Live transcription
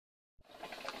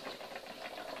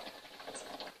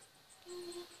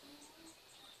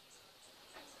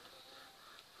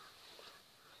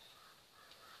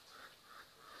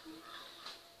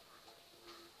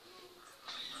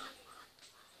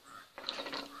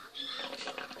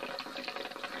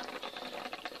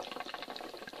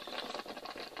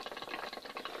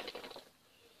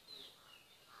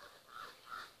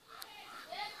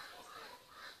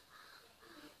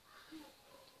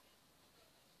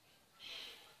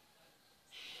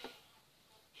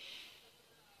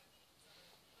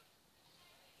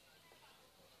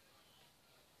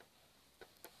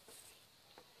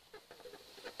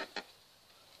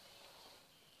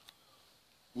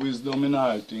wisdom in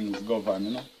all things govern,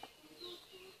 you know.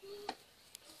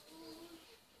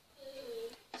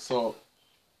 So,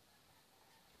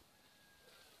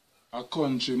 a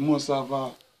country must have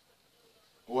a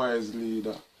wise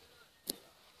leader,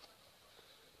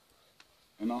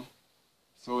 you know.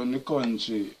 So when the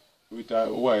country with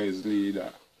a wise leader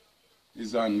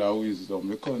is under wisdom,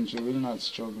 the country will not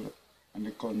struggle and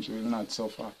the country will not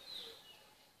suffer.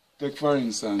 Take for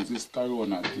instance this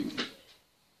corona thing.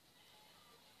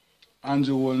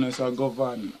 Andrew Holness a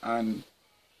govern and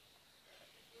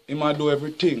he might do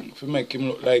everything to make him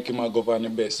look like he might govern the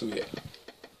best way.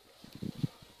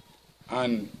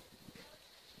 And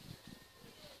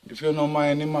if you don't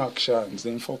mind him actions,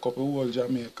 then fuck up the whole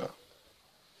Jamaica.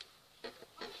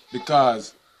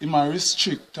 Because he might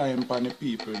restrict time for the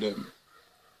people them.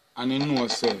 And he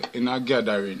knows say in a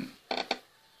gathering,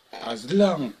 as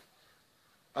long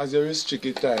as you restrict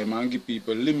the time and give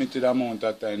people limited amount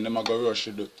of time, them a go rush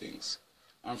to do things.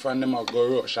 And from them a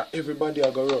go rush, and everybody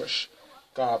a go rush.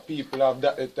 Because people have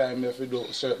that time if you do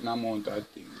a certain amount of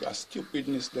things. The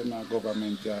stupidness them our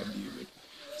government are deal with.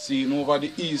 See, over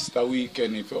the Easter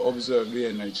weekend, if you observe the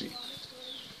energy,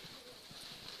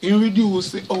 it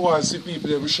reduce the hours the people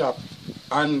them shop.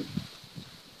 And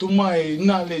to my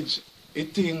knowledge,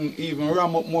 it thing even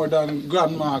ram up more than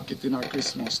Grand Market in our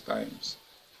Christmas times.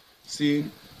 See,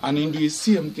 and in the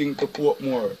same thing to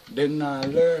Portmore, they not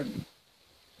learn.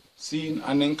 See,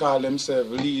 and then call themselves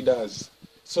leaders.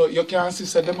 So you can see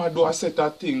say them do a set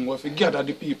of thing where if you gather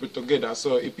the people together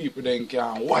so the people then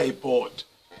can wipe out.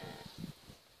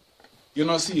 You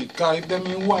know see, because if them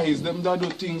in wise, them do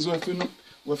things where if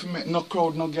you make no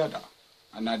crowd no gather.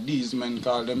 And these men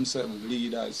call themselves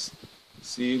leaders.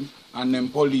 See? And them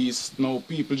police, now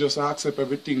people just accept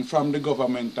everything from the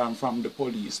government and from the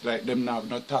police. Like them not have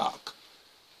no talk.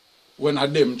 When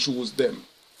them choose them.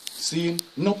 See?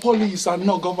 No police and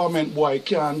no government boy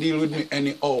can't deal with me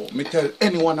anyhow. Me tell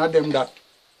any one of them that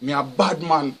me a bad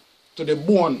man to the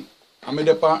bone. And me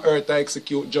dey on earth to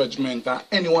execute judgment. And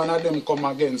any one of them come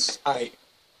against I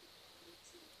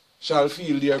shall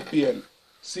feel their pain.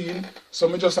 See? So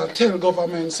me just tell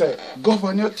government say,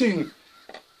 govern your thing.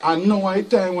 And now is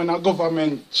time when a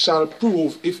government shall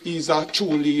prove if he's a true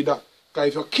leader. Because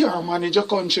if you can't manage your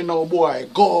country now, boy,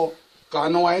 go.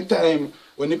 Because now is time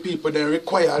when the people then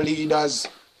require leaders.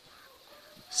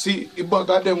 See, the bug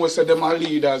of them will say them are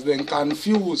leaders, then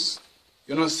confuse.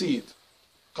 You know, see it?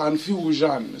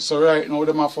 Confusion. So right now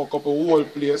them a fuck up a whole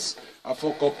place, a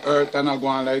fuck up earth and a go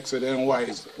on like say them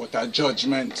wise. But a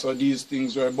judgment. So these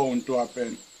things were bound to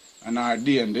happen and are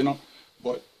the end, you know.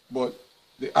 But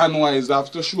the unwise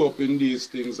have to show up in these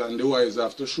things and the wise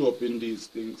have to show up in these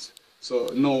things. So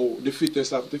now the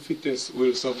fittest of the fittest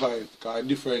will survive because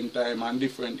different time and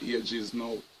different ages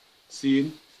now.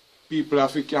 See, people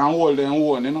have to can hold their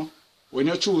own, you know. When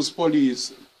you choose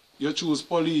police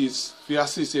for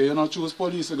assist you. You don't choose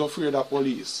police, you go afraid of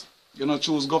police. You don't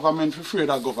choose government for afraid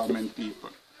of government people.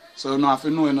 So you don't have to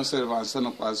know yourself and stand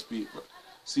up as people.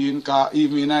 See, because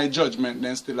even in a judgment,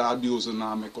 then still abuse and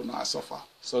make you not suffer.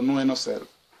 So know yourself.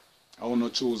 I want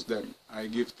to choose them. I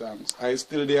give thanks. I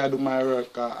still there do my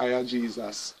work. I are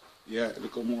Jesus. Yeah,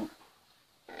 look more.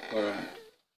 Alright.